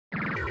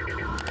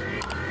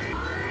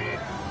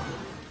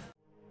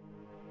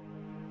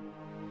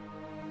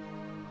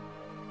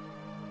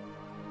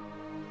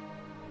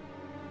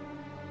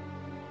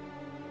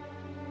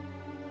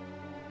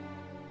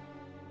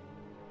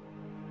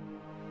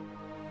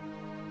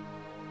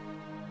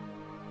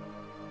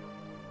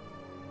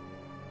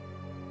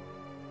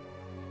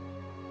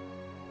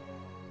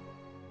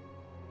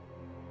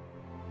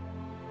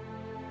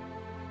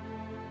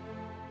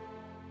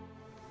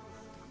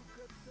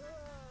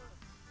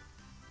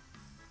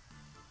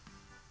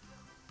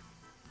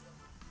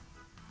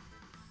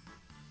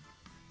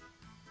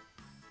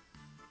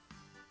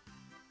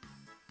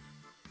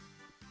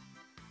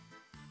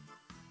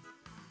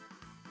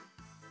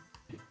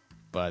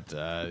But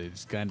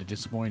it's kind of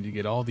disappointing to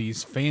get all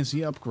these fancy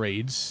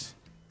upgrades.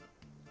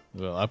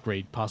 Well,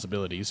 upgrade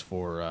possibilities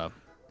for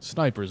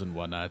snipers and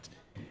whatnot.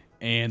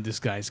 And this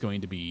guy's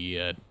going to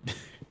be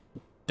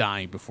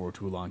dying before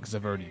too long because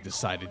I've already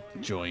decided to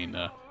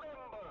join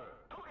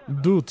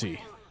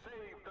duty.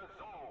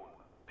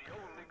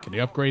 Can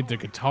you upgrade the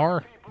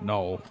guitar?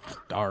 No.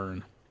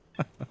 Darn.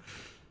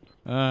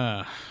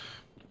 Well.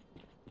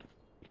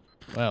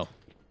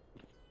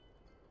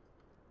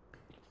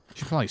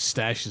 Should probably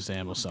stash this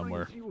ammo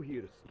somewhere.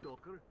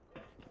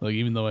 Like,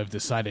 even though I've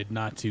decided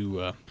not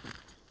to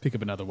pick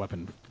up another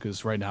weapon,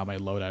 because right now my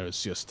loadout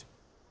is just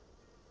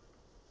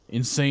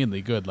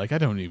insanely good. Like, I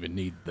don't even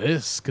need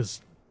this,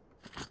 because,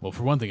 well,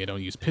 for one thing, I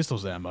don't use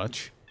pistols that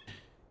much,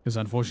 because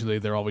unfortunately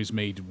they're always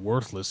made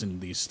worthless in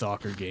these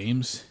Stalker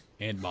games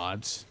and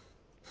mods.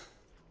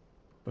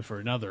 But for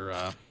another,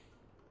 like,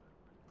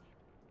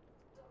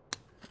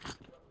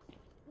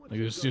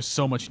 there's just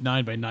so much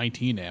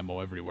 9x19 ammo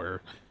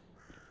everywhere.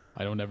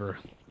 I don't ever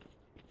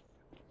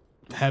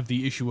have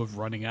the issue of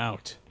running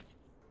out.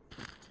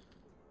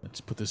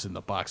 Let's put this in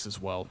the box as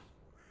well.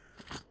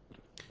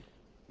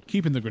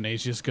 Keeping the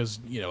grenades just because,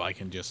 you know, I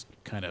can just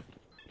kind of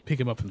pick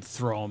them up and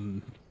throw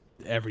them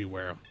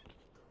everywhere.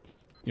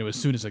 You know, as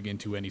soon as I get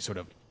into any sort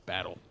of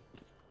battle.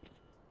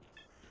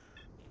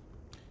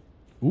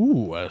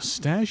 Ooh, a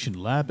stash in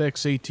Lab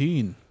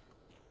X18.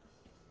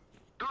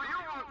 Do you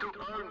want to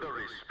earn the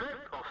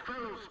respect of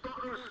fellow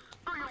stalkers?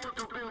 Do you want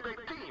to build a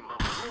team of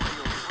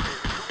loyal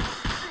friends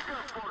who will stick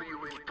up for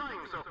you in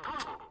times of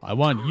trouble? I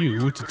want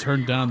you to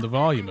turn down the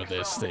volume of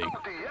this thing.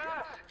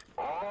 Yes,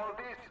 all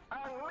this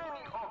and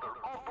many other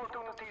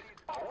opportunities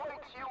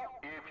await you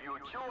if you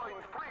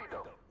join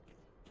freedom.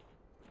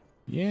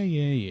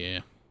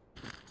 Yeah.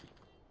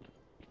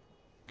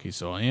 Okay,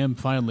 so I am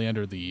finally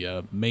under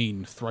the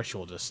main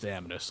threshold of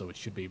stamina, so it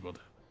should be able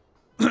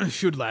to...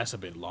 should last a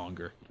bit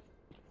longer.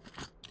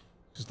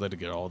 Just let it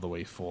get all the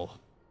way full.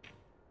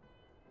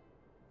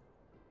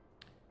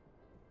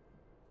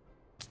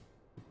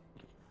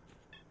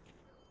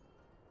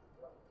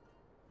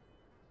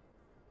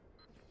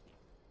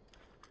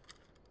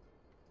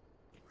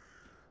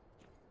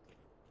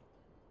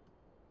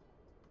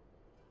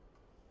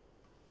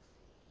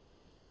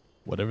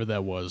 Whatever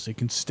that was, it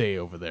can stay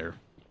over there.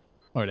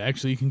 Alright,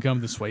 actually, you can come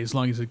this way as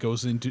long as it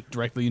goes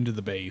directly into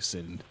the base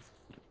and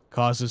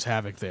causes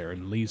havoc there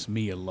and leaves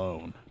me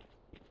alone.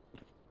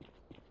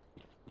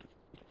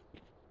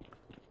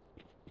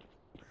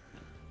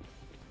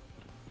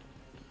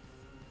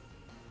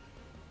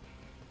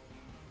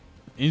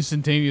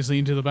 Instantaneously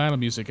into the battle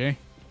music, eh?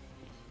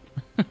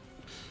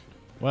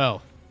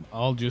 Well,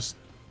 I'll just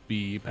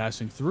be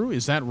passing through.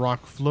 Is that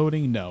rock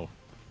floating? No.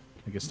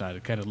 I guess not.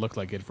 It kind of looked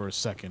like it for a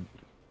second.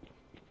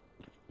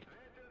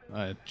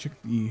 Check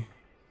the...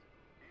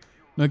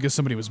 I guess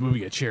somebody was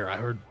moving a chair. I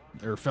heard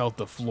or felt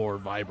the floor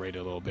vibrate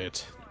a little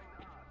bit.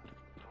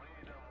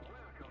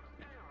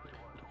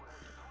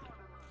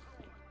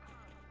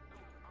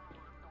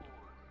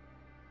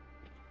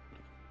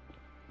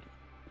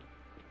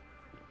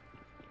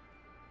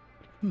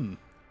 And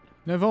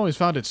I've always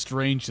found it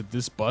strange that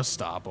this bus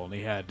stop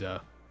only had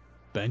a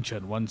bench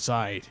on one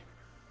side.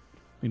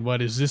 I mean,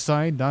 what is this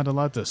side? Not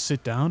allowed to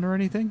sit down or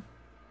anything?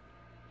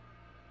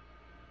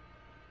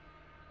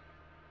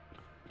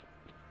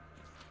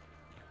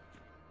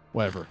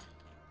 Whatever.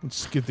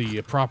 Let's get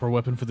the proper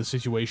weapon for the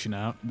situation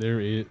out.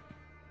 There it.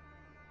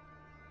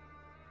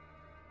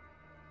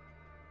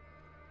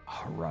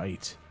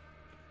 Alright.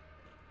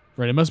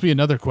 Right, it must be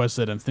another quest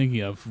that I'm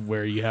thinking of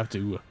where you have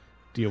to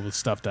deal with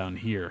stuff down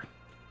here.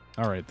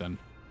 Alright then.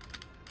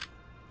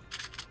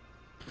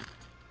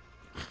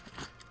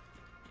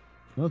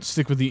 Let's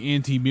stick with the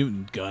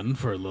anti-mutant gun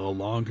for a little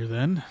longer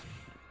then.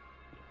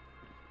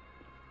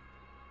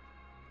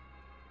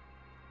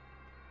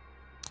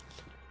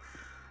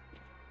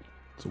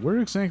 So where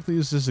exactly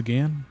is this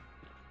again?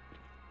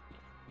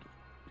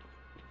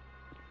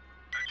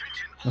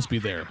 Must be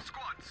there.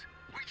 Squads.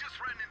 We just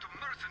ran into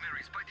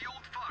mercenaries by the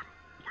old farm.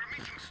 We're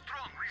meeting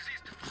strong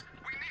resistance.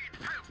 We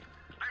need help.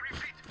 I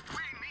repeat,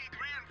 we need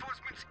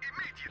reinforcements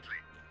immediately.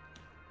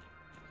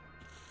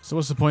 So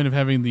what's the point of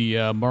having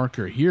the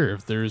marker here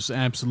if there's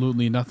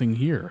absolutely nothing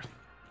here?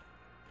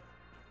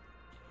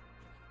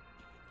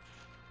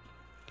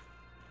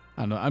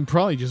 I don't know. I'm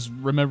probably just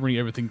remembering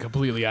everything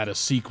completely out of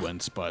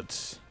sequence,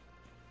 but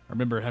I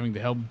remember having to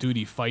help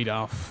Duty fight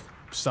off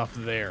stuff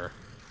there.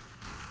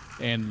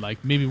 And,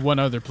 like, maybe one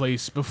other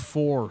place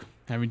before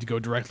having to go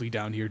directly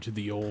down here to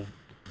the old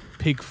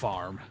pig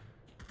farm.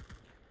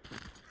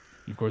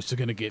 Of course, they're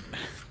gonna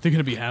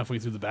be halfway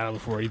through the battle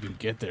before I even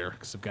get there,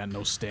 because I've got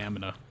no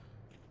stamina.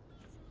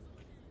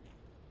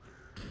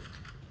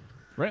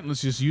 Right,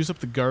 let's just use up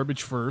the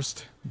garbage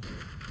first.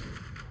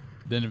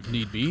 Then, if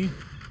need be,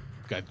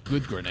 got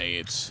good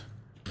grenades.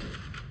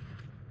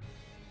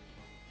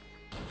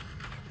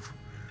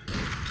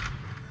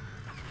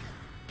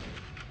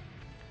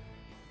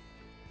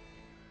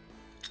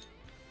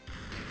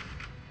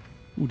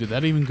 Ooh, did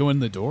that even go in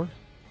the door?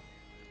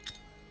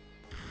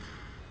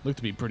 Looked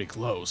to be pretty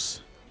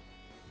close.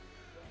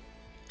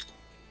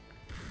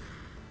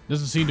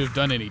 Doesn't seem to have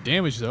done any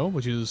damage though,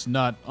 which is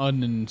not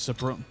not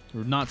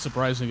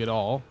surprising at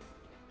all.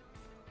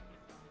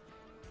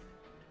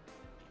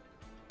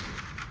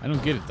 I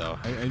don't get it though.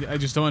 I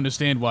just don't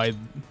understand why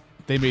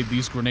they made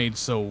these grenades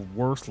so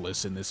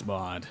worthless in this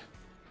mod.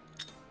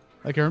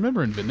 Like I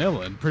remember in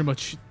vanilla and pretty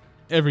much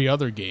every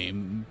other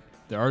game,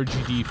 the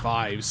RGD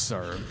 5s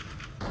are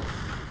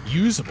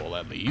usable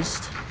at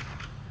least.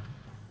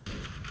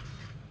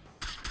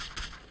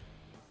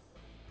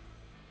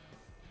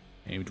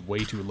 Aimed way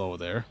too low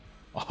there.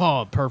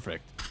 Oh,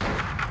 perfect.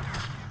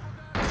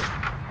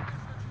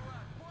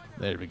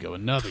 There we go,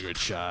 another good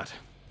shot.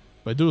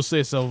 But I do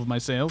say so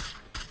myself.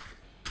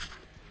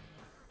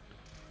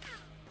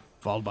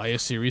 Followed by a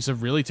series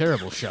of really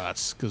terrible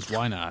shots, because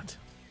why not?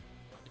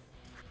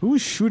 Who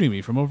is shooting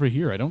me from over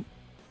here?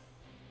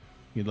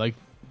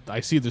 I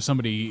see there's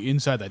somebody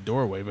inside that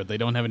doorway, but they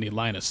don't have any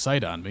line of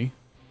sight on me.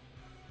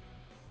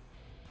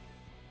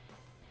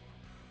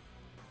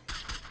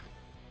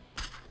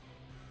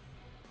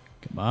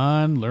 Come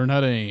on, learn how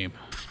to aim.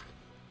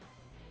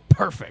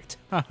 Perfect.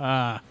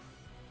 Haha.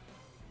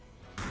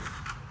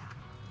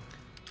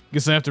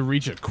 Guess I have to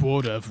reach a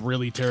quota of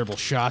really terrible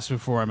shots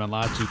before I'm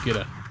allowed to get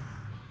a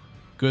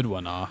good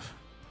one off.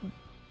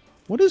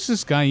 What is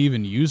this guy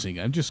even using?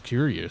 I'm just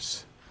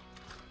curious.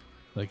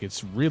 Like,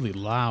 it's really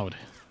loud.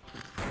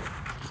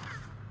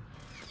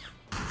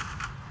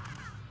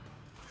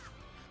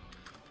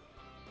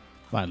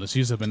 Fine, let's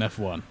use up an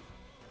F1.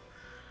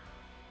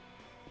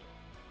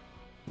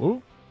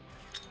 Whoa.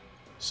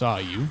 Saw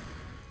you.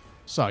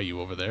 Saw you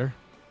over there.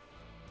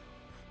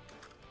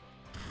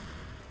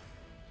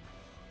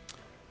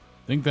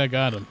 Think that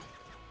got him.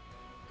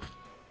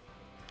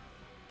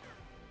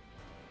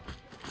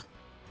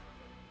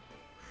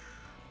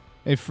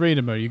 Hey,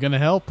 Freedom, are you gonna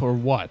help or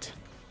what?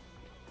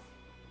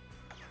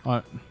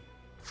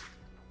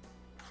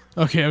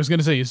 Okay, I was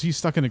gonna say, is he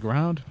stuck in the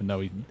ground? But no,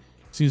 he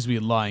seems to be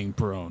lying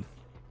prone.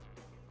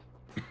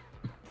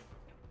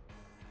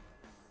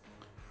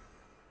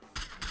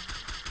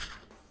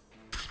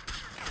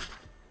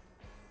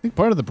 I think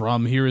part of the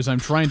problem here is I'm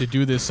trying to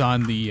do this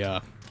on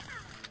the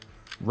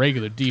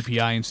regular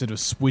DPI instead of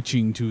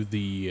switching to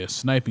the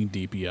sniping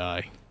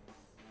DPI.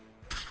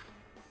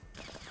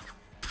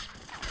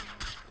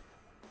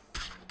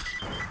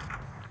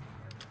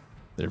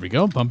 There we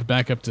go. Bump it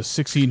back up to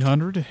 1600.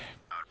 Our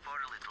poor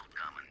little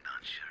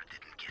commandant sure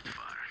didn't get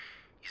far.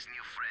 His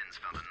new friends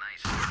found a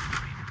nice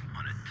stream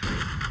on a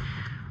tree.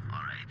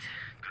 Alright,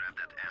 grab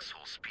that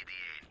asshole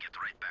SPDA and get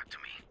right back to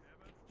me.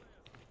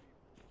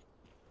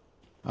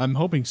 I'm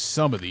hoping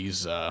some of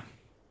these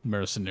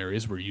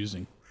mercenaries we're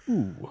using.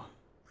 Ooh.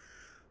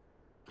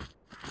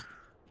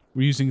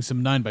 We're using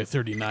some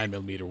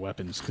 9x39mm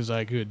weapons, because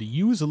I could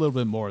use a little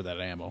bit more of that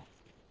ammo.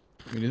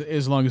 I mean,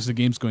 as long as the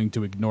game's going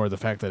to ignore the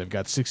fact that I've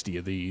got 60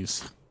 of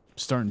these. I'm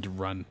starting to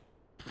run.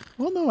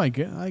 Well, no, I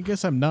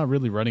guess I'm not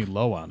really running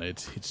low on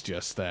it. It's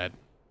just that...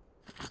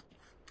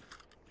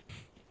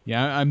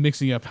 Yeah, I'm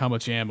mixing up how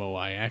much ammo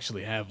I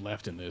actually have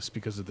left in this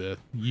because of the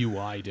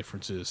UI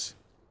differences.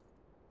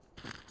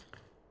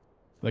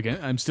 Like,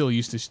 I'm still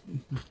used to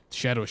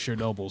Shadow of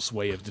Chernobyl's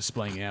way of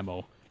displaying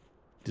ammo.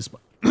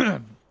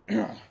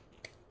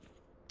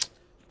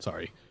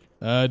 Sorry.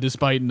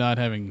 Despite not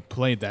having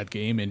played that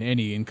game in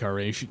any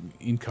incarnation,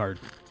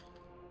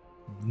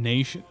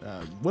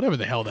 whatever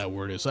the hell that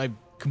word is, I've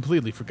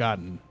completely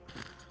forgotten.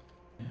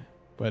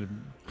 But,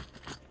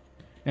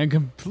 and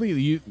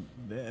completely,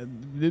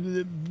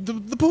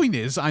 the point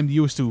is, I'm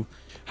used to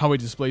how it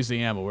displays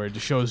the ammo, where it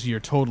just shows your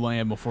total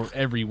ammo for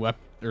every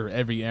weapon, or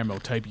every ammo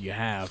type you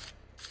have,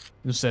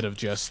 instead of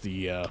just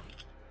the,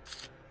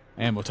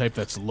 ammo type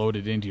that's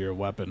loaded into your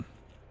weapon.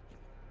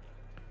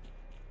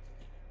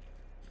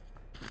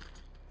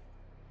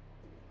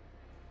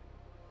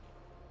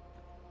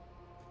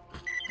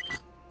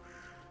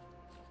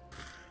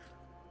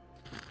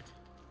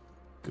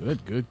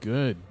 Good, good,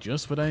 good.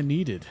 Just what I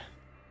needed.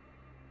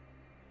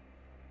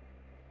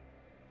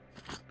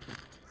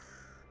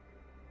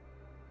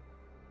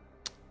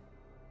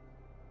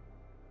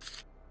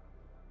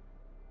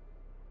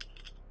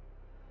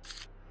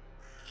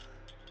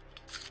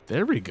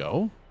 There we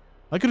go.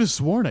 I could have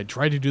sworn I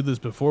tried to do this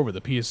before with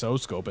a PSO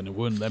scope and it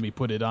wouldn't let me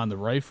put it on the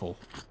rifle.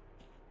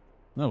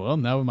 Oh well,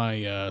 now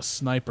my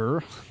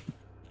sniper,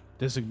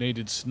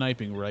 designated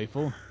sniping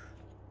rifle,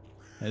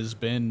 has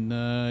been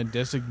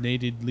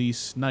designatedly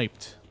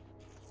sniped.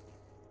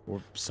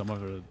 Or some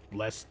other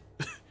less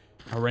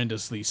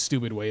horrendously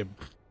stupid way of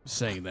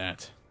saying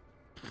that.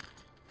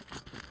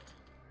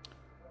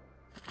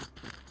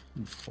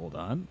 Hold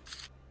on.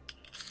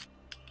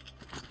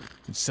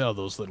 And sell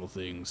those little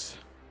things.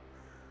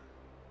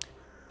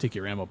 Take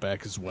your ammo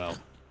back as well.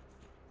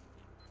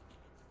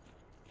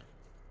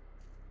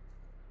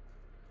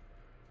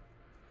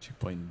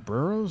 Checkpoint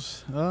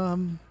burrows.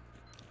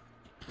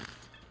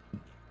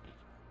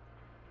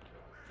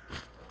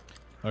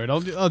 Alright,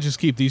 I'll just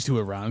keep these two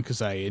around because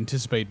I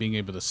anticipate being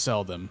able to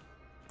sell them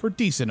for a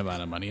decent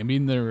amount of money. I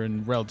mean, they're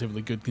in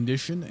relatively good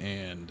condition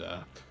and,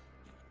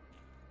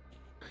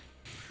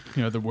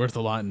 you know, they're worth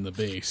a lot in the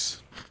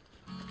base.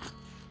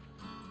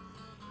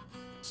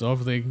 So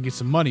hopefully I can get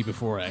some money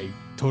before I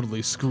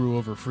totally screw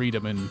over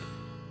Freedom and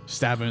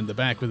stab him in the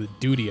back with a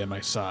duty at my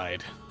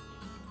side.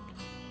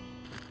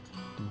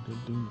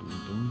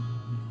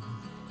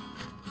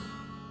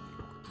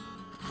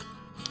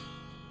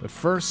 But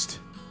first,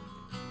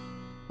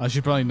 I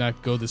should probably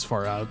not go this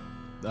far out.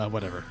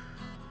 Whatever.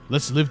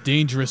 Let's live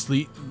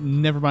dangerously.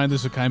 Never mind,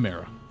 there's a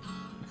chimera.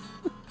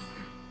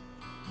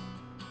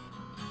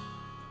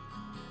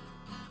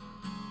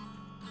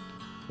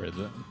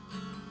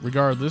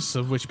 Regardless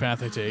of which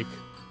path I take,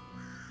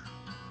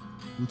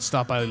 let's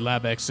stop by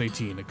Lab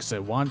X18 because I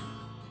want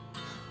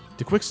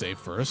to quick save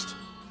first.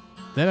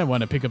 Then I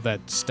want to pick up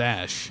that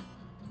stash.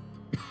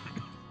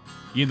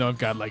 You know, I've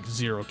got like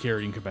 0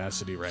 carrying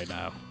capacity right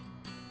now.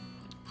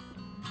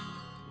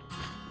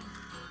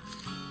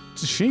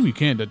 It's a shame you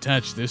can't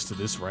attach this to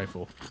this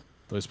rifle.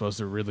 Though I suppose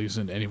there really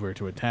isn't anywhere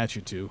to attach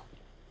it to.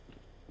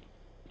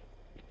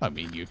 I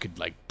mean, you could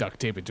like duct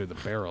tape it to the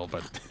barrel,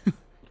 but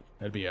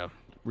that'd be a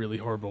really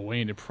horrible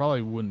way and it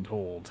probably wouldn't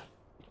hold.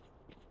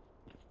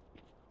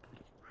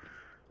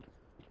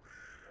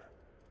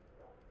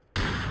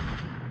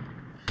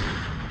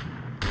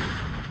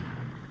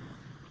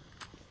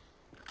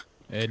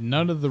 And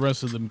none of the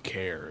rest of them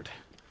cared.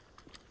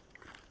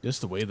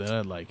 Just the way that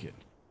I like it.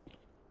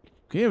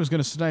 Okay, I was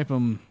gonna snipe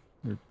him.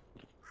 Or,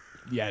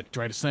 yeah,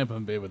 try to snipe him a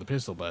bit with a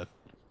pistol, but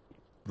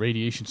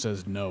radiation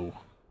says no.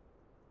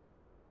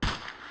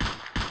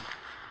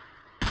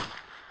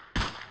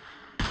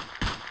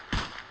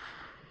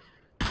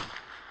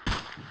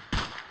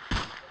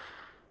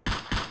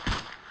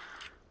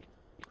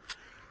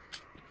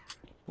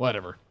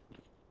 Whatever.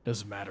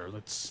 Doesn't matter.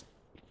 Let's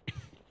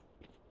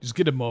just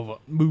get a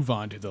move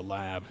on to the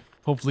lab.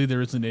 Hopefully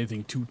there isn't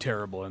anything too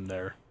terrible in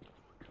there.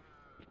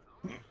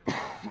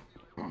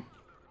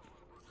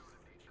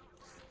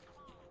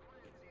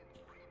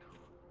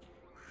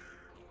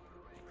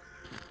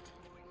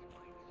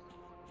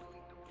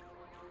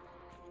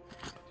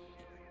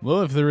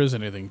 Well, if there is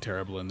anything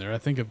terrible in there, I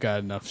think I've got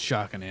enough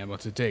shotgun ammo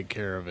to take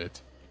care of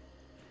it.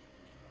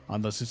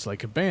 Unless it's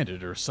like a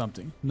bandit or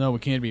something. No,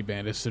 it can't be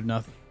bandits. They're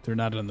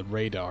not on the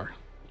radar.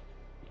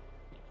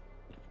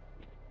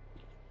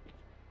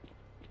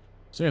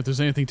 So yeah, if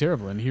there's anything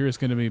terrible in here, it's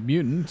going to be a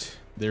mutant.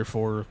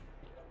 Therefore,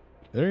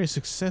 very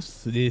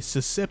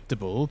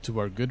susceptible to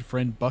our good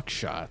friend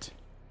Buckshot.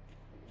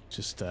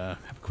 Just have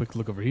a quick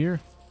look over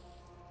here.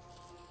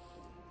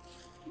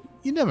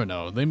 You never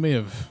know. They may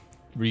have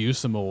reused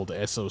some old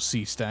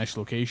SOC stash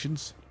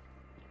locations.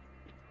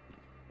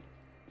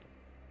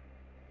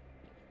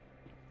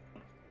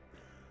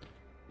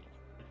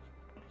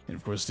 And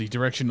of course, the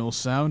directional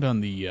sound on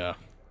the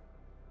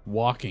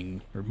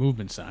walking or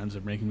movement signs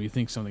are making me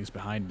think something's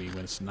behind me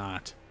when it's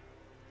not.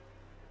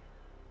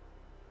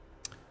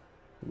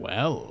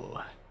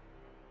 Well,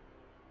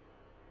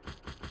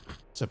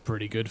 it's a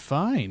pretty good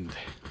find.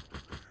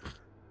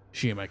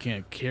 Shame I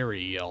can't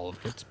carry all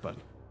of it, but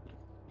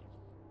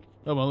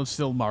oh well, it's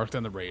still marked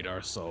on the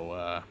radar,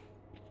 so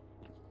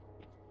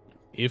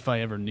if I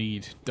ever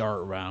need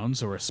dart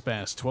rounds or a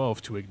SPAS-12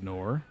 to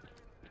ignore,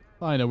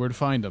 I know where to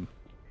find them.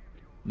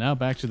 Now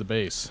back to the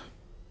base.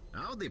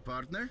 Howdy,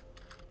 partner.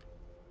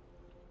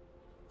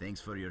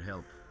 Thanks for your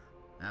help.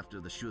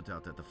 After the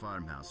shootout at the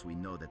farmhouse, we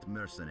know that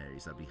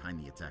mercenaries are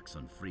behind the attacks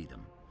on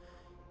Freedom.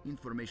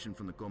 Information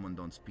from the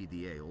Commandant's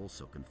PDA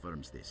also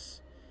confirms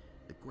this.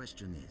 The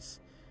question is,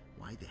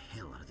 why the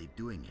hell are they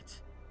doing it?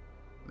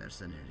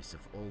 Mercenaries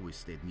have always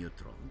stayed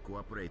neutral and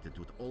cooperated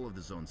with all of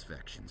the zone's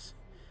factions.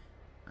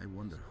 I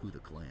wonder who the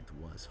client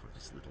was for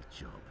this little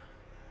job.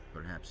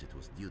 Perhaps it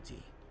was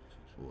duty,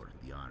 or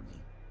the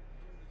army.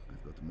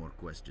 I've got more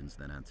questions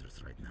than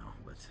answers right now,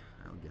 but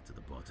I'll get to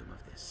the bottom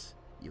of this.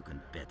 You can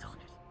bet on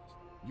it.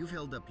 You've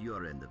held up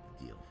your end of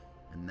the deal,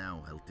 and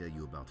now I'll tell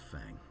you about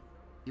Fang.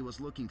 He was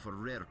looking for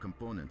rare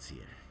components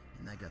here,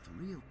 and I got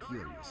real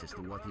curious as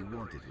to what he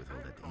wanted with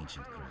all that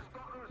ancient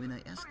crap. When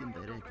I asked him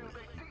directly,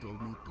 he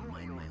told me to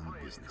mind my own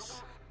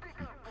business.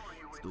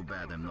 It's too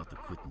bad I'm not the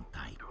quitting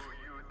type.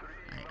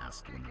 I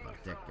asked one of our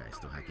tech guys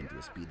to hack into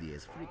his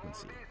PDA's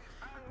frequency,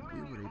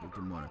 and we were able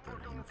to monitor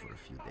him for a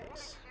few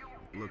days.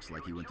 It looks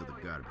like he went to the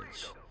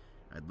garbage.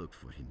 I'd look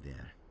for him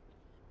there.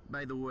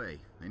 By the way,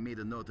 I made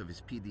a note of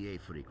his PDA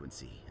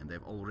frequency, and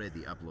I've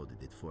already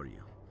uploaded it for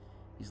you.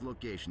 His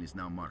location is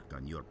now marked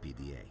on your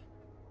PDA.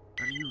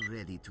 Are you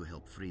ready to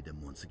help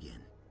Freedom once again?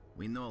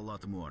 We know a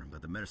lot more,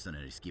 but the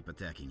mercenaries keep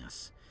attacking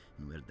us,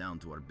 and we're down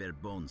to our bare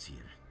bones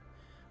here.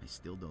 I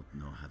still don't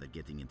know how they're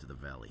getting into the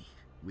valley.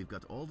 We've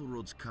got all the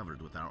roads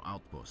covered with our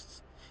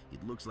outposts.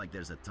 It looks like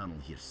there's a tunnel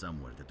here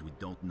somewhere that we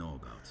don't know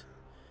about.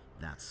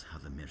 That's how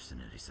the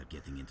mercenaries are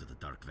getting into the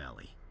Dark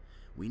Valley.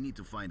 We need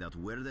to find out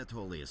where that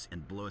hole is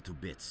and blow it to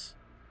bits.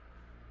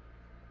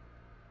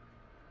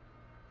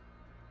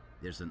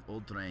 There's an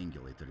old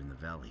triangulator in the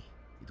valley.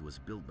 It was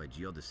built by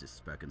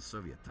geodesists back in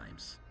Soviet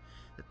times.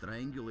 The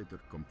triangulator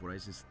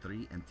comprises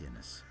 3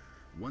 antennas.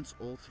 Once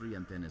all 3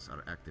 antennas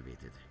are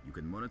activated, you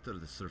can monitor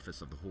the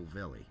surface of the whole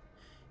valley.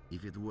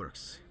 If it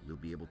works, you'll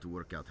be able to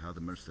work out how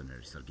the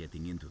mercenaries are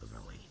getting into the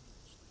valley.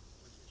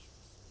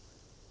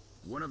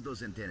 One of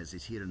those antennas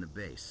is here in the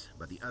base,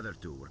 but the other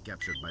two were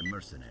captured by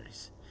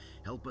mercenaries.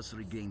 Help us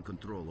regain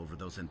control over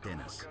those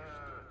antennas.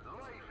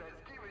 Life has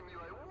given you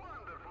a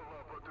wonderful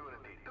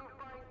opportunity to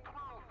find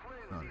true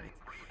friends All right,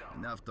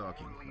 enough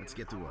talking. Let's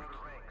get to work.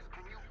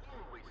 Can you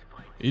always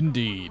find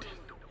Indeed. to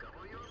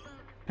cover your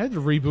back? Had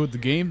to reboot the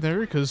game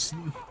there because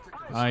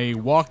I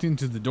walked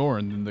into the door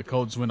and then the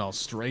codes went all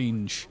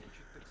strange.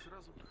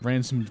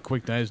 Ran some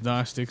quick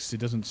diagnostics. It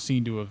doesn't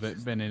seem to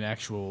have been an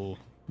actual,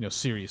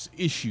 serious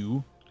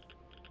issue.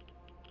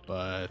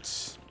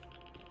 But,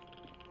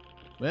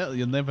 well,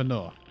 you'll never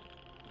know.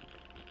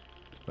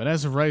 But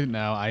as of right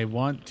now, I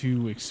want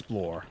to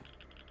explore.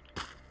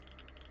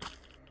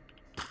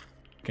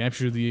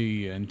 Capture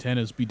the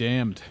antennas, be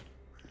damned.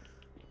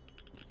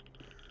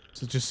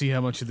 So just see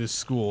how much of this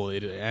school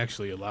it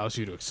actually allows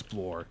you to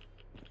explore.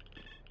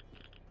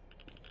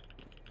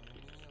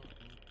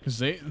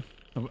 Because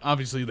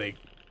obviously they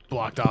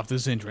blocked off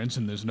this entrance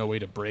and there's no way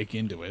to break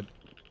into it.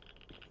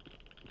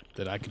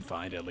 That I can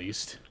find, at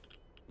least.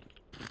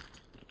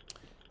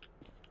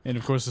 And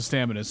of course the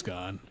stamina's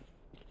gone.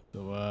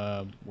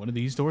 So, one of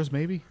these doors,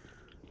 maybe?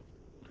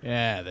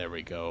 Yeah, there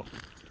we go.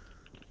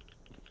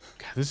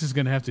 God, this is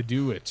gonna have to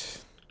do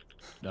it.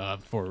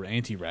 For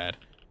anti-rad.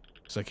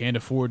 Because I can't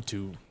afford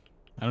to...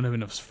 I don't have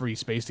enough free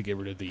space to get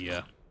rid of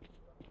the,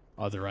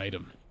 other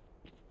item.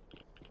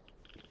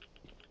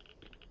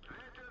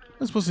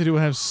 I'm supposed to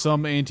have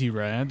some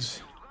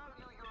anti-rads.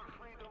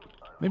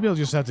 Maybe I'll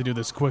just have to do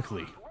this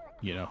quickly,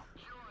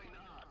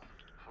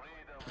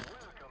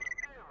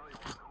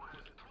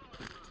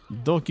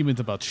 Document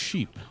about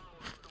sheep.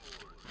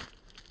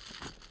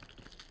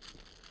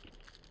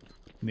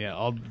 Yeah,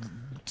 I'll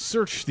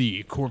search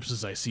the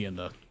corpses I see in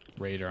the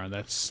radar, and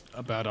that's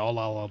about all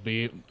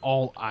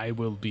I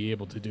will be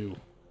able to do.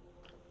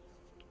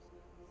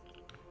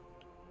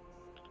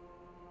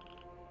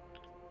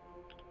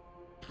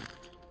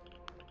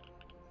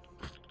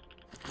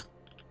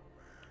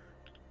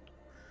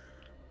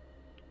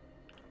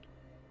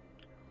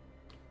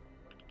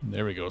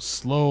 There we go,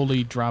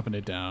 slowly dropping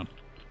it down.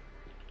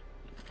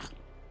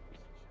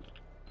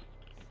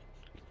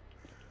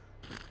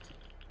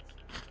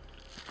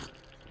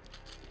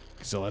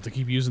 So I'll have to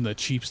keep using the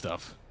cheap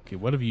stuff. Okay,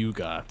 what have you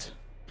got?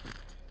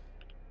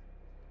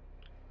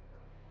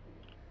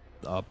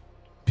 A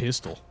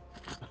pistol.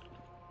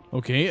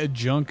 Okay, a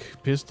junk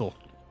pistol.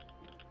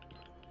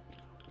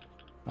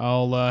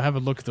 I'll have a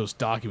look at those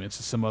documents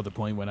at some other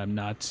point when I'm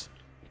not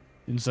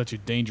in such a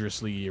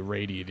dangerously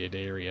irradiated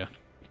area.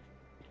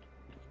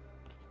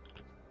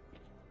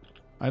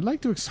 I'd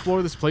like to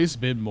explore this place a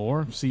bit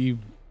more, see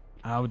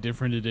how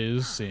different it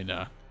is in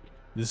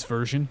this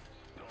version.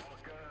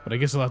 But I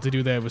guess I'll have to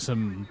do that with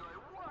some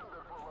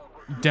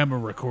demo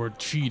record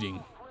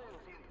cheating.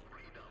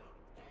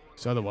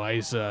 So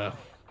otherwise, I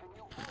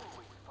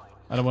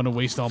don't want to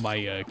waste all my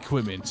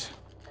equipment.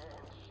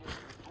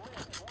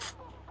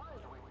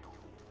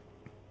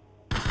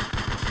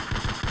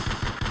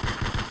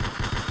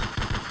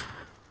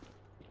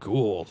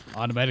 Cool.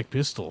 Automatic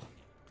pistol.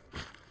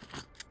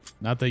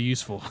 Not that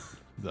useful,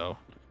 though.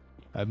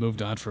 I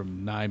moved on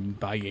from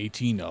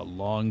 9x18 a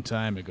long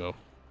time ago.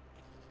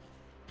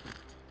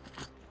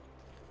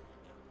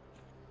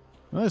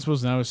 Well, I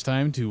suppose now it's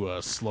time to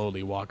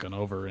slowly walk on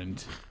over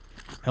and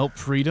help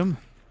Freedom.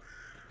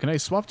 Can I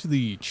swap to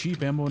the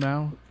cheap ammo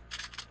now?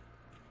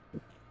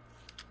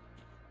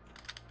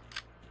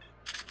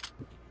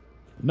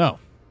 No.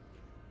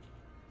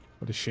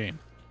 What a shame.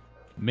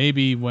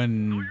 Maybe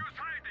when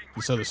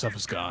this other stuff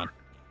is gone.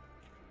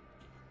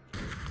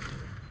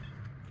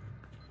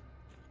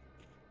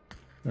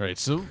 Alright,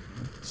 so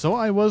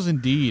I was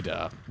indeed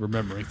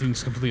remembering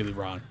things completely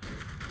wrong.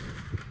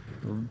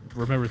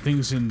 Remember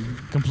things in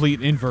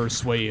complete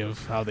inverse way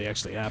of how they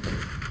actually happen.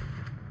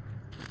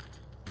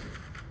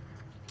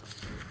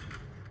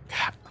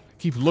 God, I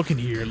keep looking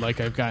here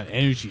like I've got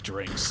energy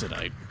drinks, and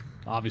I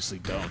obviously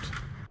don't.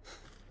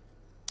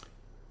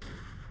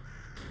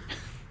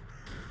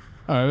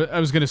 I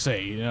was gonna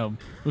say,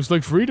 looks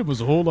like Freedom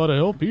was a whole lot of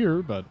help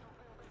here, but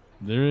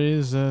there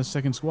is a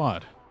second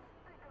squad.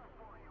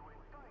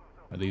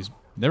 Are these...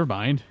 Never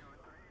mind.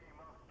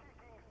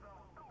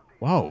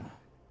 Wow.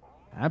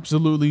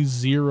 Absolutely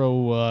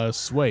zero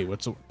sway.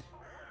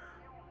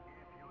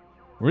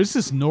 Or is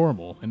this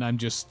normal, and I'm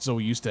just so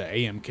used to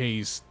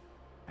AMKs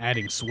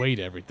adding sway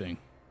to everything?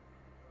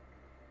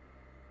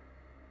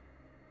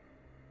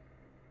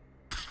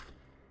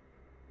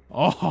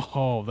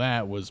 Oh,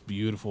 that was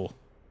beautiful.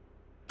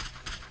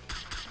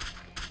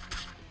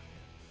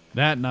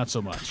 That, not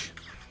so much.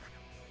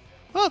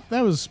 Well,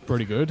 that was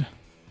pretty good.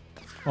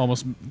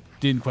 Almost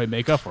didn't quite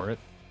make up for it.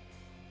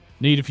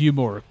 Need a few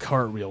more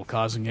cartwheel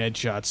causing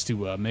headshots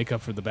to make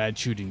up for the bad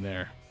shooting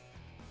there.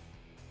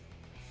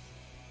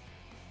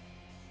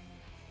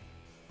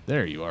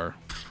 There you are.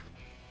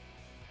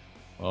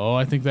 Oh,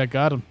 I think that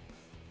got him.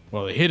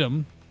 Well, it hit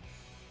him.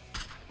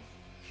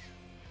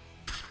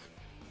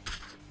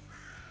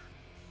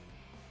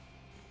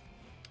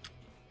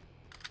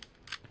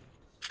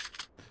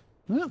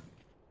 Well,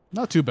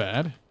 not too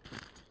bad.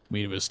 I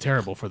mean, it was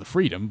terrible for the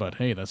freedom, but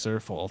hey, that's their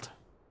fault.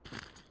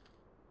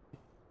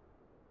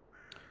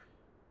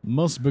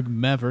 Mossberg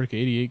Maverick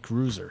 88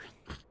 Cruiser.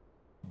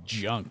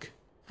 Junk.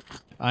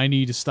 I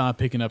need to stop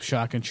picking up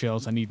shotgun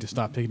shells. I need to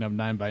stop picking up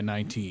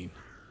 9x19.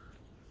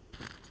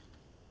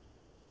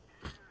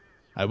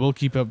 I will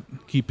keep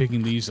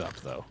picking these up,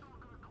 though.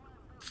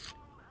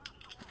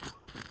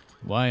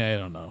 Why, I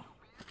don't know.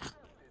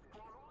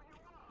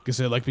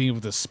 Because I like being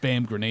able to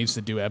spam grenades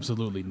that do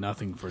absolutely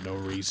nothing for no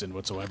reason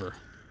whatsoever.